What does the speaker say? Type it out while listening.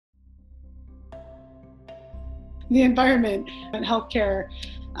the environment and healthcare,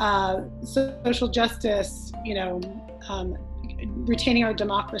 social justice, retaining our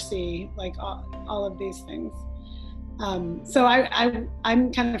democracy, like all of these things. So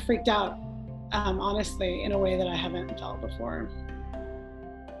I'm kind of freaked out, honestly, in a way that I haven't felt before.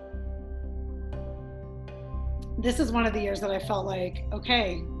 This is one of the years that I felt like,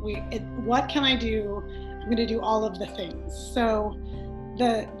 okay, what can I do? I'm going to do all of the things. So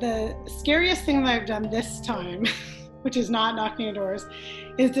the scariest thing that I've done this time, which is not knocking on doors,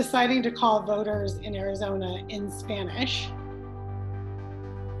 is deciding to call voters in Arizona in Spanish.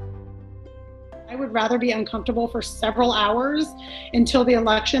 I would rather be uncomfortable for several hours until the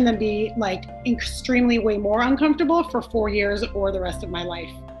election than be like extremely way more uncomfortable for 4 years or the rest of my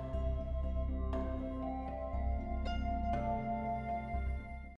life.